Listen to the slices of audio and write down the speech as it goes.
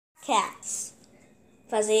cats.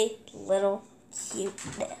 Fuzzy little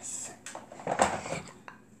cuteness.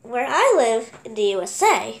 Where I live in the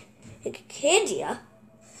USA, in Canada,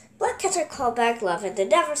 black cats are called bad love and they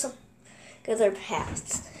never go their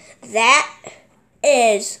past. That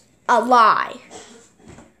is a lie.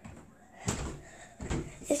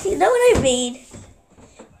 If you know what I mean,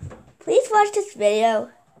 please watch this video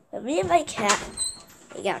of me and my cat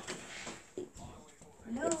hang out.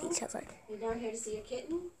 No, you're down here to see a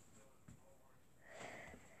kitten?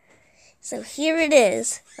 So here it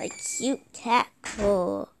is, my cute cat.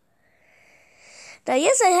 Oh. Now,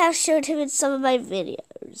 yes, I have showed him in some of my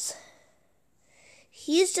videos.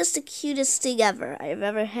 He's just the cutest thing ever I've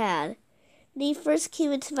ever had. When he first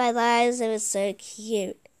came into my lives, it was so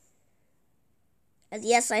cute. And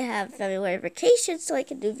yes, I have February vacation, so I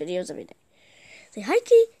can do videos every day. Say hi,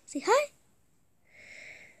 Kitty. Say hi.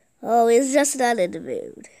 Oh, he's just not in the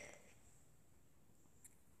mood.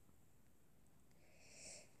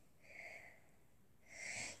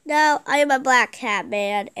 Now, I am a black cat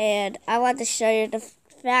man, and I want to show you the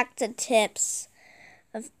facts and tips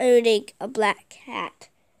of owning a black cat.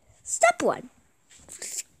 Step 1.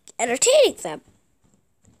 Entertaining them.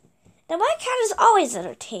 Now, my cat is always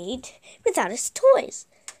entertained without his toys.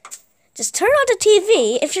 Just turn on the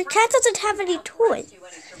TV if your cat doesn't have any toys,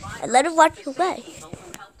 and let him watch away.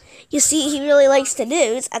 You see, he really likes the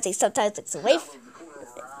news, as he sometimes looks away from it.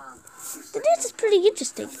 The news is pretty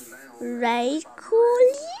interesting. Right,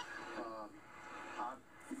 Cooley?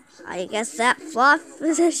 I guess that fluff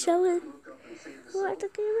is showing what the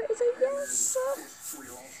camera is a yes.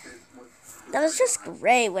 That was just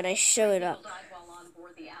great when I showed up.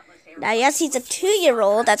 Now, yes, he's a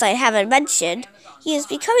 2-year-old, as I haven't mentioned. He is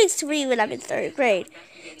becoming 3 when I'm in 3rd grade.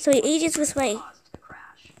 So he ages with my...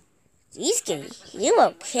 He's getting... You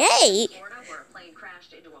okay?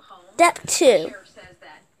 Step 2.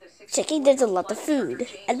 Checking there's a lot of food.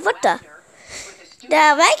 And what the?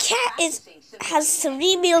 Now, my cat has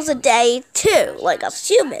 3 meals a day, too, like us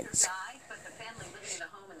humans.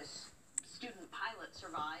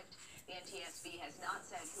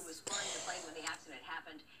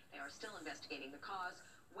 Investigating the cause.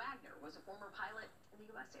 Wagner was a former pilot in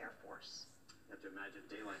the U.S. Air Force. You have to imagine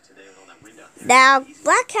daylight today with all that wind out there. Now,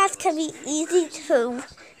 black cats can be easy to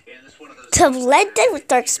blend in with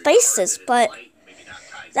dark spaces, but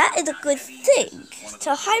that is a good thing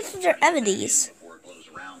to hide from their enemies.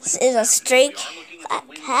 This is a straight black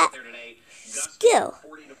cat skill.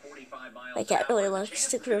 My cat really likes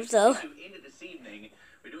to groove, though.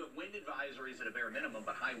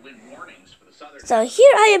 So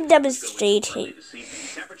here I am demonstrating.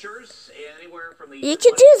 You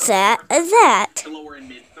can do that and that.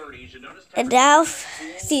 And now,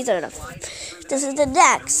 these are this is the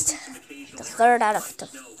next. The 3rd out of the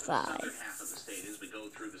 5.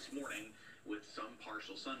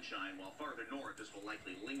 Sunshine, while farther north, this will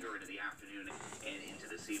likely linger into the afternoon and into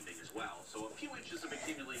this evening as well. So a few inches of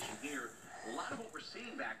accumulation here. A lot of what we're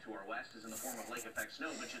seeing back to our west is in the form of lake effect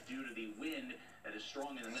snow, but just due to the wind that is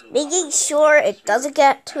strong in the middle. Making sure it doesn't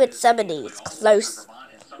get to its extremities close.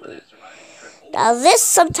 Now this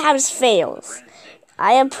sometimes fails.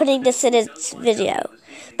 I am putting this in its video.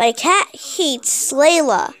 My cat hates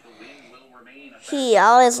Layla. He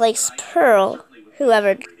always likes Pearl,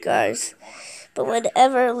 whoever goes. But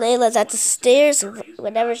whenever Layla's at the stairs,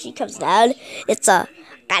 whenever she comes down, it's a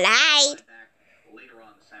good night.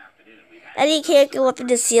 And he can't go up in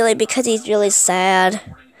the ceiling because he's really sad.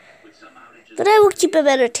 But I will keep him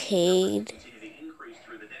entertained.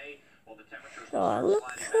 Oh, look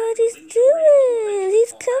what he's doing.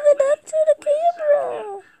 He's coming up to the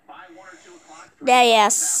camera. Now,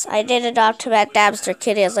 yes, I did adopt him at Damster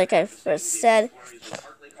Kitties, like I first said.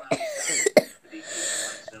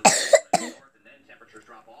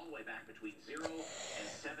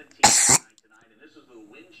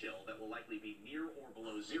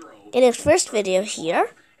 In his first video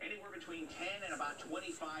here,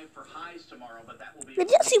 did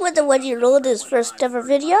you see what the 1-year-old his first ever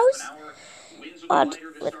videos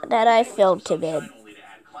that I filmed him in?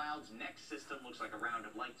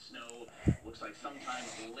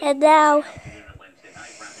 And now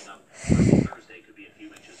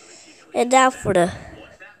for the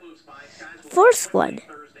 4th one.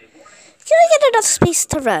 Can I get enough space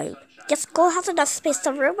to roam? Yes, Cole has enough space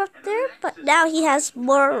to roam up there, but now he has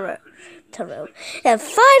more to roam. And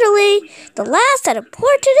finally, the last and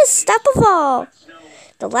importantest step of all.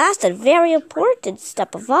 The last and very important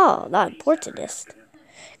step of all. Not importantest,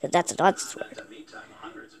 because that's a nonsense word.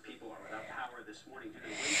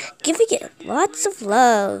 Giving it lots of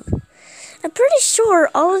love. I'm pretty sure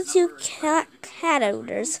all of you cat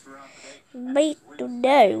owners might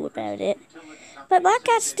know about it. But black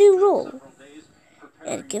cats do rule.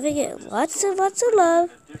 And giving it lots and lots of love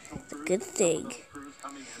is a good thing.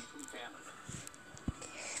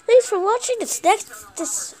 Thanks for watching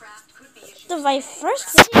my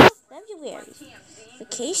first video of February.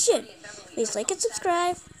 Vacation. Please like and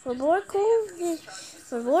subscribe for more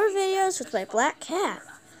videos with my black cat.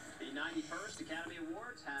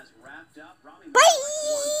 Bye!